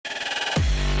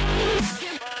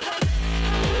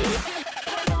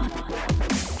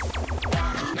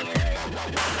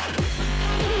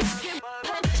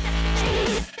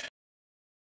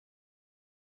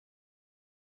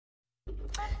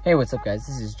Hey, what's up guys?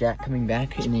 This is Jack coming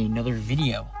back in another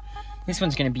video. This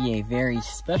one's going to be a very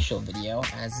special video,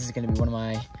 as this is going to be one of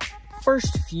my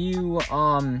first few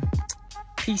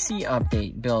PC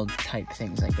update build type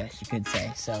things, I guess you could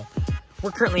say. So we're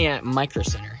currently at Micro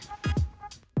Center.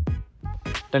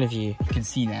 Don't know if you can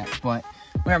see that, but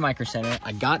we're at Micro Center.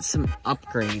 I got some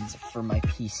upgrades for my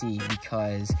PC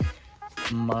because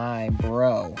my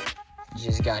bro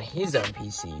just got his own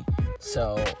PC.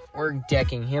 So we're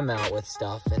decking him out with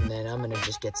stuff, and then I'm gonna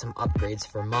just get some upgrades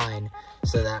for mine,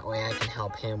 so that way I can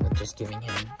help him with just getting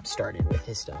him started with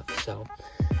his stuff. So,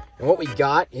 and what we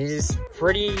got is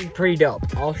pretty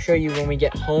dope. I'll show you when we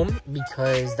get home,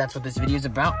 because that's what this video is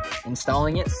about.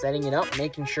 Installing it, setting it up,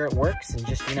 making sure it works, and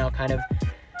just, you know, kind of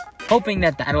hoping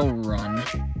that that'll run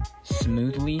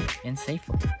smoothly and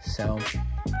safely. So,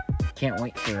 can't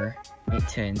wait for it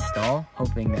to install,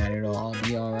 hoping that it'll all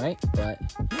be all right, but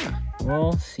yeah,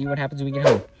 we'll see what happens when we get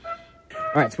home.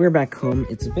 All right, so we're back home.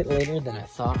 It's a bit later than I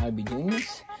thought I'd be doing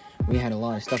this. We had a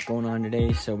lot of stuff going on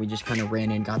today, so we just kind of ran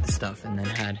in, got the stuff, and then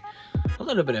had a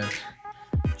little bit of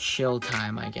chill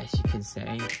time, I guess you could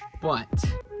say. But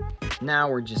now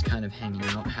we're just kind of hanging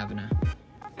out, having a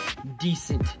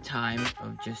decent time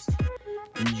of just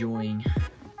enjoying,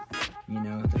 you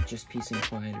know, just peace and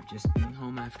quiet of just being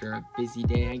home after a busy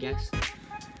day, I guess.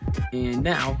 And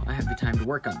now I have the time to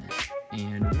work on this.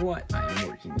 And what I am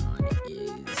working on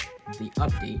is the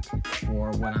update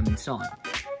for what I'm installing.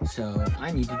 So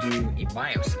I need to do a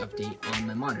BIOS update on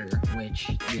my monitor, which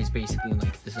is basically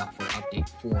like the software update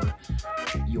for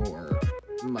your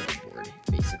motherboard,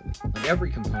 basically. Like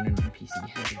every component on the PC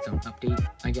has its own update,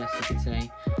 I guess you could say,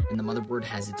 and the motherboard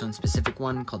has its own specific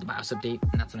one called the BIOS update,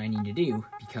 and that's what I need to do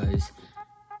because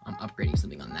I'm upgrading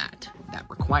something on that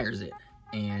requires it.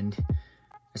 And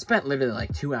I spent literally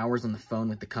like 2 hours on the phone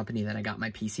with the company that I got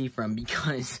my PC from,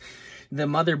 because the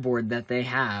motherboard that they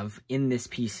have in this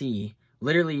PC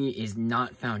literally is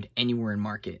not found anywhere in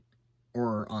market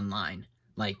or online.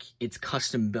 Like, it's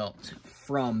custom built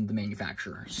from the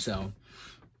manufacturer, so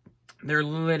there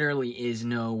literally is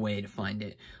no way to find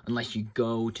it unless you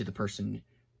go to the person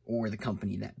or the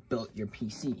company that built your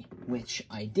PC, which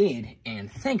I did,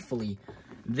 and thankfully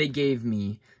they gave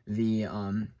me the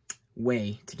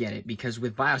way to get it, because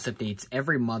with BIOS updates,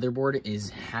 every motherboard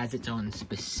has its own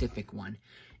specific one.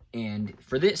 And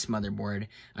for this motherboard,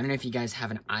 I don't know if you guys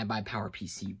have an IBUYPOWER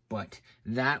PC, but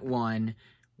that one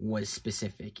was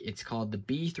specific. It's called the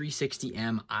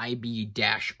B360M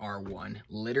IB-R1.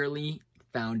 Literally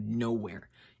found nowhere.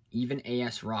 Even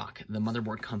ASRock, the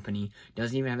motherboard company,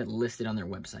 doesn't even have it listed on their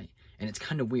website. And it's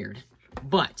kind of weird.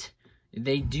 But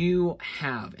they do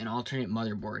have an alternate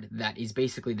motherboard that is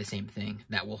basically the same thing,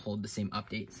 that will hold the same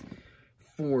updates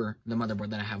for the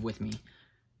motherboard that I have with me.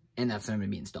 And that's what I'm going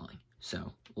to be installing.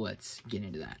 So let's get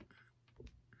into that.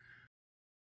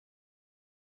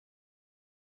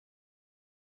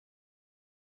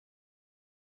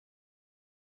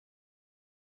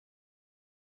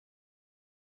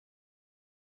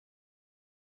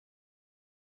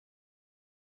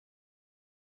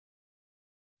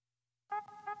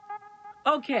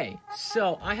 Okay,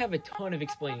 so I have a ton of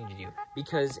explaining to do,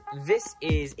 because this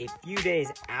is a few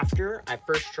days after I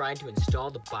first tried to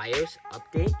install the BIOS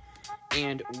update,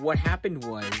 and what happened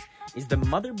is the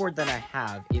motherboard that I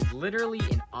have is literally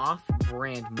an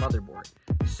off-brand motherboard,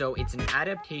 so it's an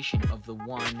adaptation of the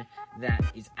one that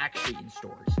is actually in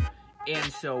stores.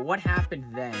 And so what happened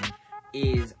then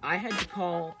is I had to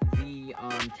call the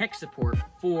tech support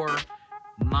for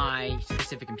my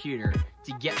specific computer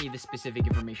to get me the specific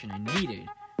information I needed,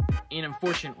 and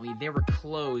unfortunately they were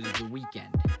closed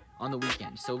on the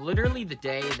weekend. So literally the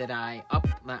day that I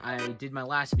did my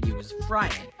last video was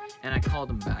Friday, and I called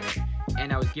them about it,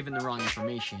 and I was given the wrong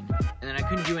information, and then I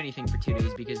couldn't do anything for 2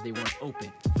 days because they weren't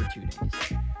open for 2 days.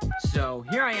 So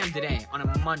here I am today on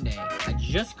a Monday. I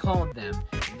just called them.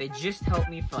 They just helped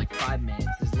me for like 5 minutes.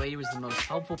 This lady was the most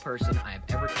helpful person I have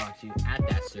ever talked to at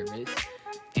that service,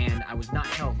 and I was not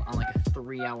held on like a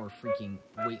 3-hour freaking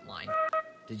wait line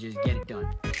to just get it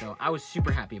done. So I was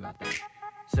super happy about that.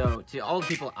 So to all the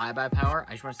people at IBUYPOWER,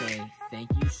 I just want to say thank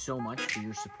you so much for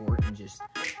your support and just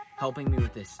helping me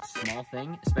with this small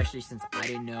thing, especially since I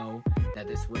didn't know that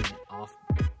this was an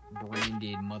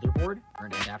off-branded motherboard, or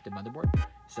an adapted motherboard.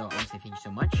 So I want to say thank you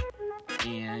so much.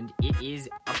 And it is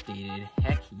updated.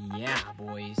 Heck yeah,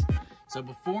 boys. So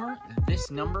before,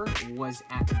 this number was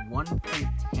at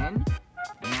 1.10.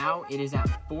 Now it is at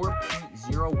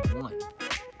 4.01.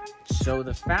 So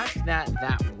the fact that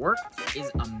that worked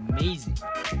is amazing,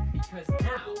 because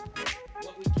now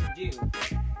what we can do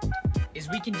is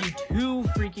we can do 2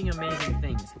 freaking amazing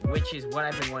things, which is what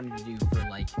I've been wanting to do for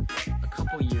like a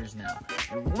couple years now.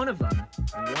 And one of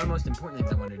the most important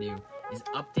things I want to do is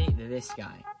update this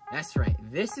guy. That's right,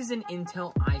 this is an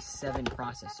Intel i7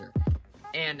 processor.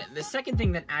 And the second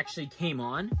thing that actually came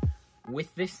on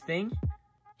with this thing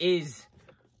is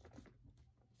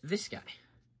this guy.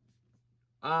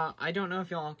 I don't know if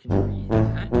y'all can read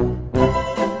that.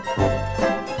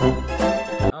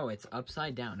 Oh, it's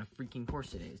upside down. Of freaking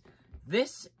course it is.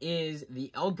 This is the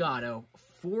Elgato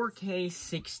 4K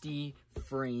 60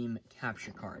 frame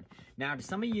capture card. Now, to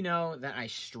some of you know that I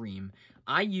stream,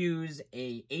 I use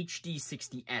a HD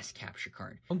 60S capture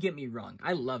card. Don't get me wrong,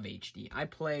 I love HD. I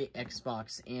play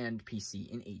Xbox and PC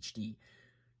in HD.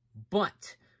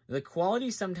 But the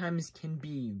quality sometimes can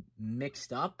be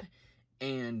mixed up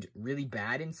and really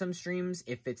bad in some streams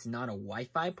if it's not a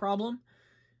Wi-Fi problem.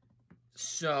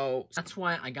 So that's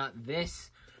why I got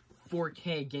this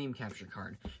 4K game capture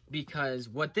card, because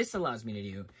what this allows me to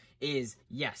do is,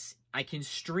 yes, I can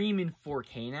stream in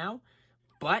 4K now,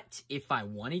 but if I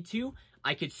wanted to,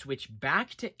 I could switch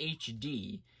back to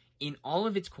HD in all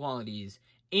of its qualities,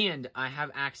 and I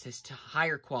have access to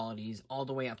higher qualities all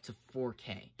the way up to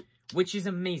 4K, which is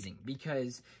amazing,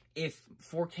 because if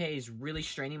 4K is really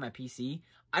straining my PC,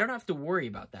 I don't have to worry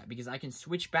about that, because I can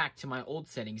switch back to my old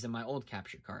settings and my old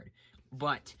capture card.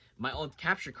 But my old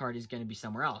capture card is going to be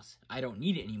somewhere else. I don't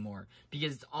need it anymore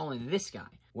because it's all in this guy.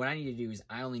 What I need to do is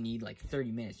I only need like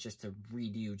 30 minutes just to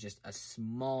redo just a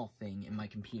small thing in my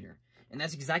computer. And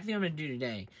that's exactly what I'm going to do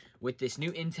today with this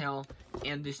new Intel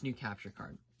and this new capture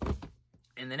card.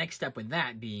 And the next step with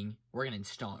that being, we're going to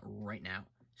install it right now.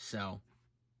 So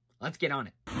let's get on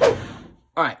it.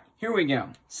 All right, here we go.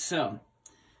 So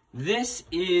this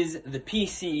is the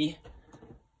PC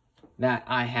that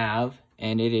I have.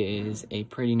 And it is a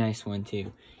pretty nice one,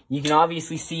 too. You can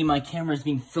obviously see my camera's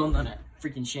being filmed on a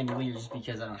freaking chandelier just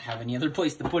because I don't have any other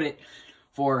place to put it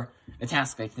for a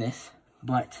task like this.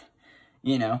 But,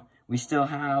 you know, we still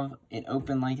have it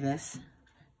open like this.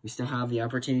 We still have the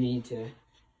opportunity to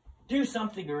do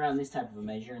something around this type of a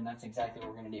measure, and that's exactly what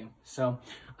we're going to do. So,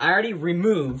 I already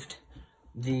removed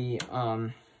the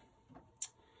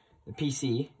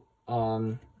PC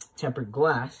tempered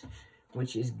glass,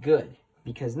 which is good.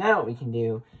 Because now what we can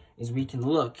do is we can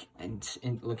look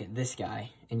and look at this guy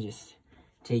and just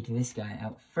take this guy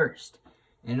out first.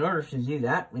 And in order to do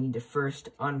that, we need to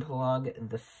first unplug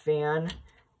the fan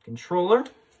controller,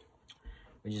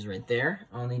 which is right there.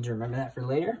 I'll need to remember that for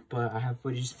later, but I have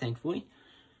footage, thankfully.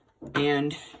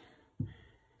 And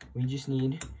we just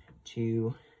need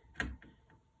to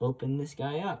open this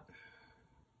guy up.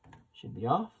 Should be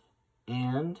off.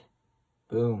 And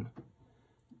boom.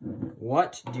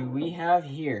 What do we have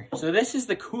here? So this is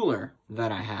the cooler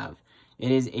that I have.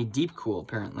 It is a deep cool,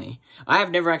 apparently. I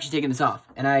have never actually taken this off,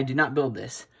 and I did not build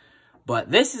this. But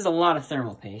this is a lot of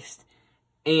thermal paste.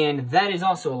 And that is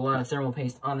also a lot of thermal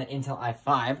paste on the Intel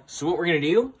i5. So what we're going to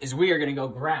do is we are going to go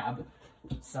grab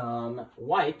some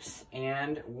wipes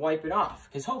and wipe it off.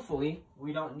 Because hopefully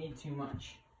we don't need too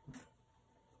much.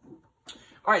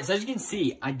 Alright, so as you can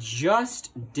see, I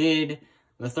just did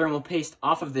the thermal paste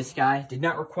off of this guy. Did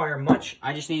not require much.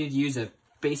 I just needed to use a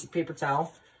basic paper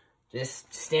towel.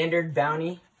 Just standard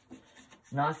Bounty.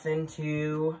 Nothing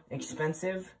too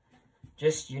expensive.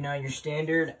 Just, you know, your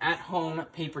standard at-home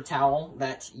paper towel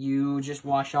that you just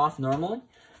wash off normally.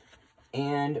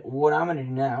 And what I'm going to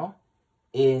do now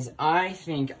is I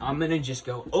think I'm going to just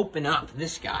go open up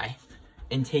this guy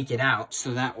and take it out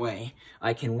so that way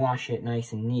I can wash it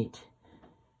nice and neat.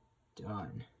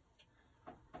 Done.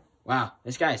 Wow,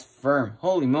 this guy is firm.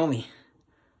 Holy moly.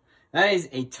 That is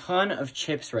a ton of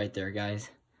chips right there,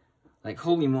 guys. Like,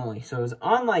 holy moly. So it was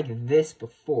on like this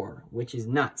before, which is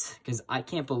nuts. Because I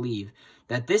can't believe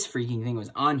that this freaking thing was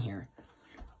on here.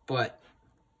 But,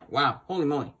 wow, holy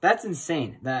moly. That's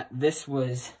insane that this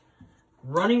was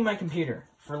running my computer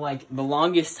for like the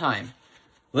longest time.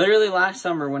 Literally last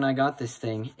summer when I got this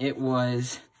thing, it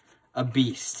was a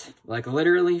beast. Like,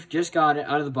 literally just got it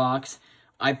out of the box.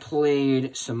 I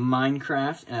played some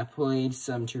Minecraft, and I played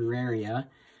some Terraria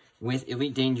with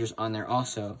Elite Dangerous on there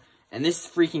also. And this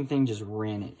freaking thing just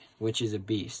ran it, which is a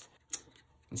beast.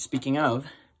 And speaking of,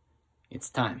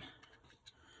 it's time.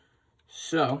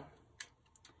 So,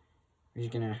 we're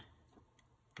just gonna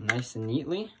nice and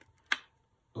neatly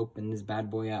open this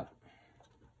bad boy up.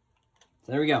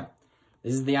 So there we go.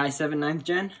 This is the i7 9th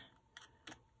gen.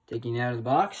 Taking it out of the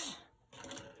box.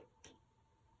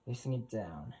 Placing it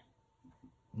down.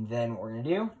 And then what we're going to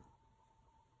do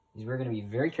is we're going to be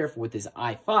very careful with this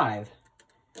i5,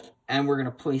 and we're going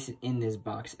to place it in this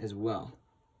box as well.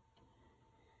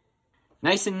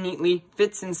 Nice and neatly,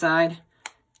 fits inside,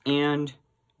 and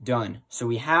done. So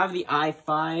we have the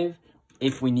i5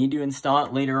 if we need to install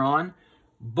it later on.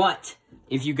 But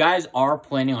if you guys are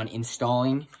planning on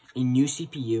installing a new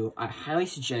CPU, I highly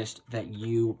suggest that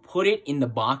you put it in the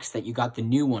box that you got the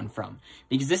new one from,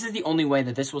 because this is the only way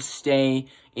that this will stay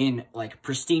in like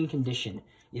pristine condition.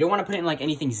 You don't want to put it in like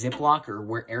anything Ziploc or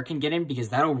where air can get in, because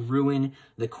that'll ruin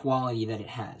the quality that it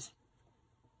has.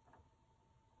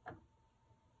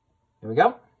 There we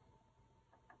go.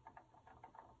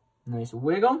 Nice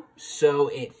wiggle. So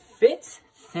it fits.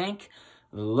 Thank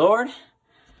the Lord.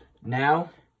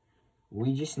 Now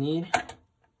we just need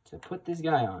to put this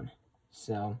guy on.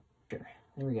 So there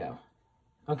we go.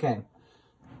 Okay.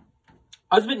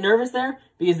 I was a bit nervous there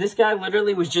because this guy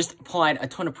literally was just applied a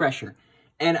ton of pressure.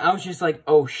 And I was just like,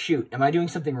 oh shoot, am I doing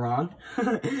something wrong?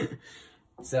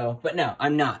 So, but no,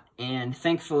 I'm not. And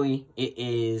thankfully, it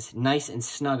is nice and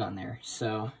snug on there.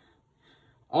 So,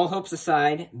 all hopes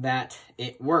aside that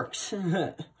it works.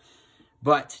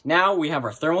 But now we have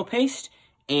our thermal paste,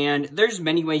 and there's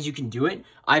many ways you can do it.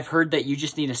 I've heard that you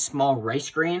just need a small rice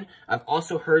grain. I've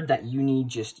also heard that you need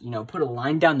just, put a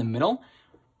line down the middle.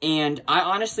 And I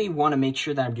honestly want to make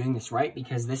sure that I'm doing this right,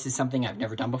 because this is something I've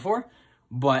never done before.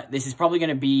 But this is probably going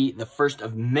to be the first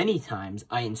of many times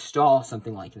I install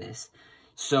something like this.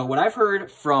 So what I've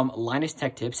heard from Linus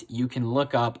Tech Tips, you can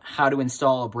look up how to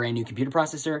install a brand new computer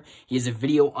processor. He has a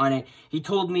video on it. He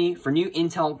told me for new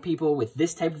Intel people with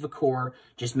this type of a core,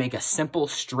 just make a simple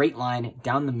straight line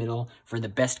down the middle for the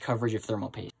best coverage of thermal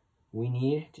paste. We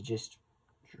need to just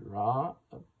draw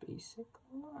a basic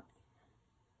line.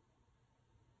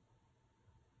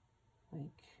 Like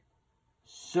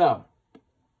so.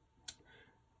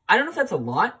 I don't know if that's a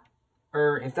lot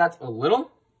or if that's a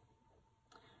little,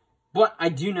 but I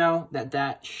do know that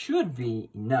that should be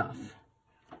enough.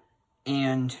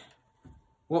 And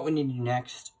what we need to do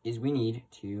next is we need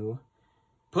to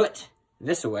put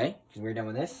this away, because we're done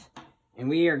with this, and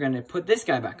we are going to put this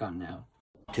guy back on now.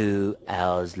 2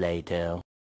 hours later.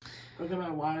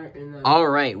 All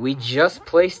right, we just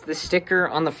placed the sticker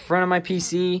on the front of my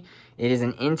PC. It is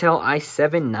an Intel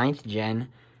i7 9th gen.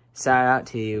 Shout out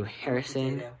to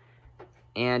Harrison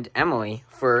and Emily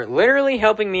for literally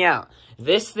helping me out.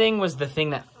 This thing was the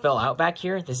thing that fell out back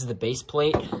here. This is the base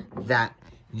plate that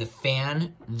the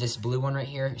fan, this blue one right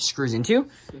here, screws into.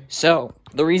 So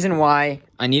the reason why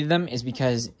I needed them is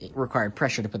because it required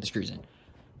pressure to put the screws in,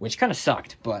 which kind of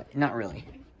sucked, but not really.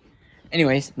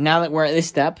 Anyways, now that we're at this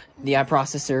step, the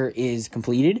iProcessor is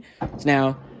completed. So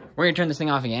now we're gonna turn this thing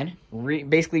off again,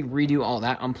 basically redo all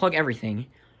that, unplug everything,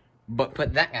 but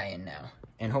put that guy in now,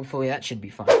 and hopefully that should be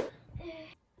fine.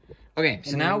 Okay,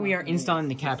 so now we are installing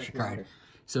the capture card.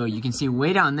 So you can see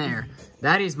way down there,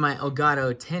 that is my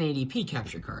Elgato 1080p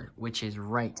capture card, which is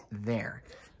right there.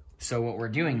 So what we're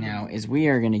doing now is we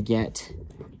are gonna get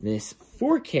this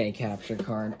 4K capture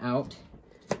card out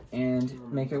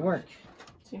and make it work.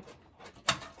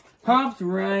 Popped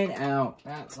right out.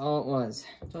 That's all it was.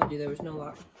 I told you there was no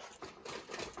lock.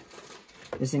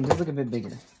 This thing does look a bit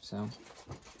bigger, so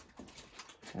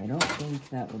I don't think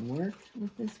that would work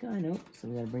with this guy. Nope. So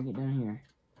we gotta bring it down here.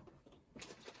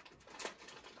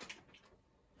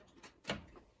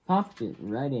 Popped it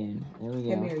right in. There we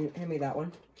go. Hand me that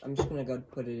one. I'm just gonna go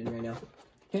put it in right now.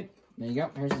 Okay. There you go.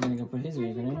 Harrison's gonna go put his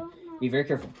video in. Be very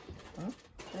careful. Huh?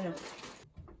 I know.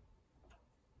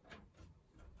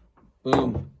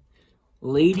 Boom.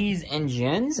 Ladies and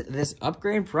gents, this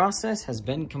upgrade process has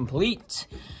been complete.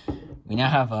 We now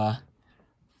have a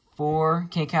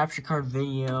 4K capture card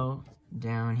video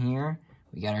down here.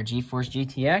 We got our GeForce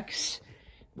GTX.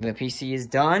 The PC is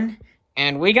done.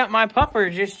 And we got my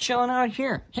pupper just chilling out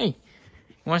here. Hey, you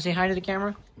want to say hi to the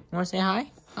camera? You want to say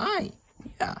hi? Hi.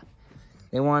 Yeah.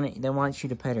 They want you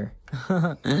to pet her.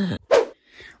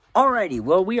 Alrighty,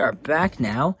 well, we are back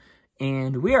now.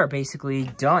 And we are basically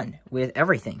done with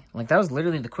everything. Like, that was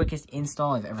literally the quickest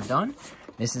install I've ever done.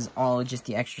 This is all just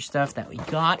the extra stuff that we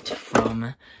got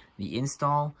from the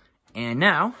install. And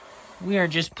now, we are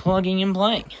just plugging and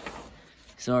playing.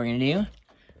 So what we're going to do,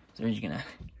 so we're just going to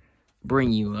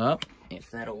bring you up, if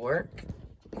that'll work.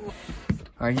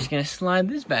 We're just going to slide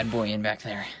this bad boy in back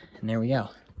there. And there we go.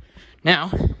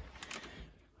 Now,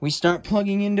 we start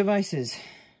plugging in devices,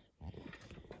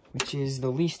 which is the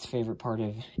least favorite part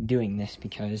of doing this,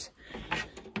 because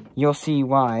you'll see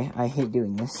why I hate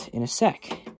doing this in a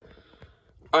sec.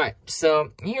 Alright,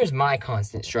 so here's my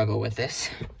constant struggle with this.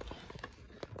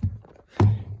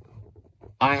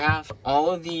 I have all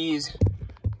of these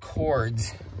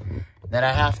cords that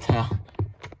I have to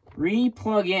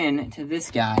re-plug in to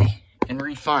this guy and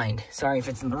re-find. Sorry if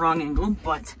it's in the wrong angle,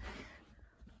 but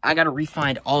I gotta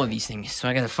refind all of these things. So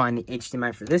I gotta find the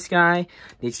HDMI for this guy,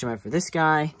 the HDMI for this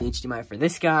guy, the HDMI for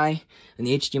this guy, and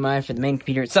the HDMI for the main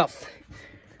computer itself.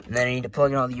 And then I need to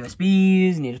plug in all the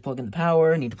USBs, need to plug in the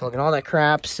power, need to plug in all that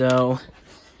crap. So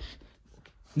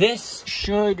this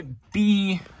should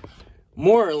be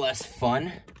more or less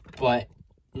fun, but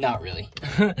not really.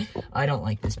 I don't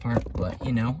like this part, but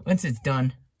you know, once it's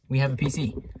done, we have a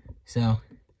PC. So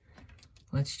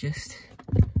let's just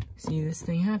see this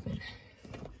thing happen.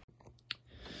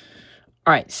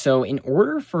 All right, so in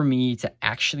order for me to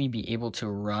actually be able to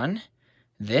run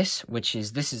this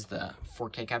is the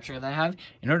 4K capture that I have.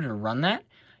 In order to run that,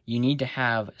 you need to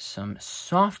have some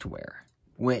software,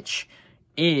 which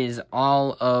is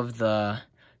all of the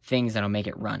things that'll make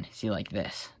it run. See, like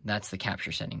this, that's the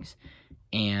capture settings.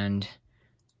 And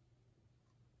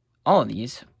all of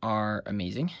these are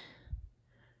amazing,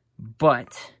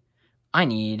 but I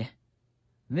need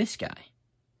this guy,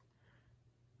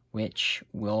 which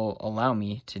will allow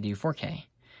me to do 4K.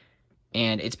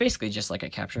 And it's basically just like a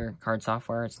capture card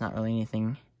software. It's not really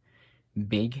anything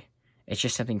big. It's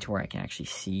just something to where I can actually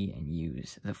see and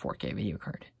use the 4K video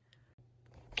card.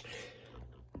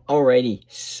 Alrighty,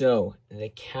 so the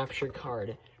capture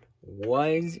card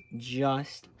was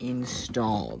just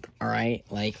installed, alright?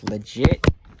 Like, legit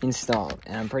installed.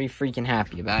 And I'm pretty freaking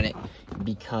happy about it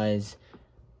because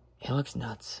it looks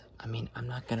nuts. I mean, I'm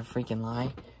not gonna freaking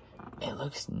lie. It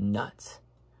looks nuts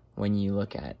when you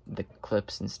look at the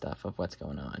clips and stuff of what's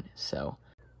going on. So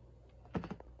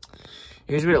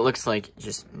here's what it looks like,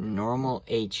 just normal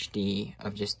HD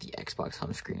of just the Xbox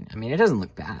home screen. I mean, it doesn't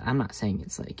look bad. I'm not saying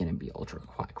it's like gonna be ultra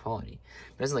high quality.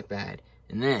 It doesn't look bad.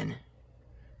 And then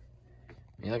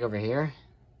when you look over here,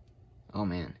 oh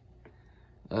man,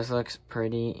 this looks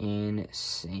pretty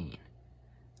insane.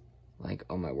 Like,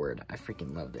 oh my word, I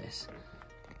freaking love this.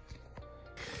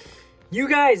 You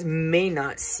guys may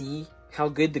not see how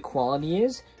good the quality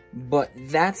is, but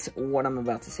that's what I'm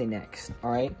about to say next,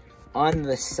 all right? On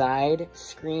the side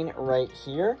screen right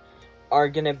here are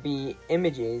gonna be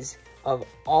images of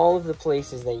all of the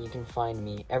places that you can find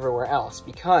me everywhere else,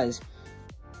 because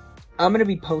I'm gonna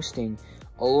be posting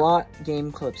a lot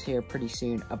game clips here pretty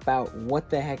soon about what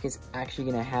the heck is actually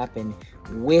gonna happen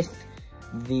with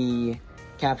the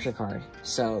capture card.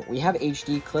 So we have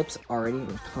HD clips already,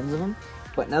 there's tons of them,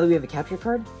 but now that we have a capture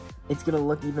card, it's gonna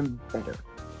look even better.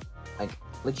 Like,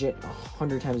 legit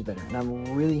 100 times better. And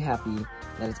I'm really happy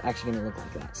that it's actually gonna look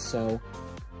like that. So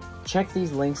check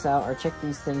these links out, or check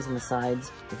these things on the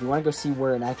sides. If you wanna go see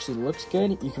where it actually looks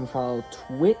good, you can follow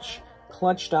Twitch,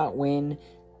 Clutch.win,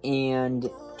 and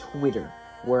Twitter,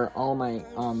 where all my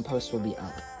posts will be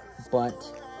up. But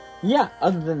yeah,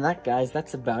 other than that, guys,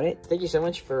 that's about it. Thank you so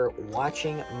much for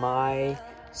watching my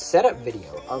setup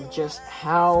video of just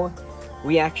how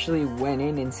we actually went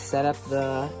in and set up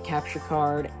the capture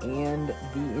card and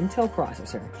the Intel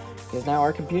processor, because now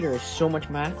our computer is so much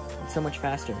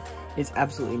faster. It's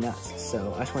absolutely nuts.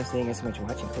 So I just want to say thank you guys so much for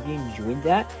watching. Hope you enjoyed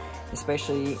that,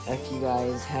 especially if you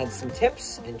guys had some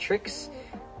tips and tricks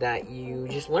that you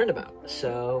just learned about.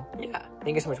 So yeah,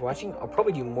 thank you so much for watching. I'll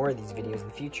probably do more of these videos in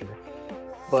the future,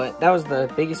 but that was the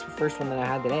first one that I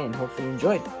had today, and hopefully you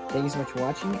enjoyed. Thank you so much for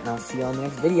watching, and I'll see you on the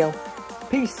next video.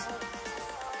 Peace!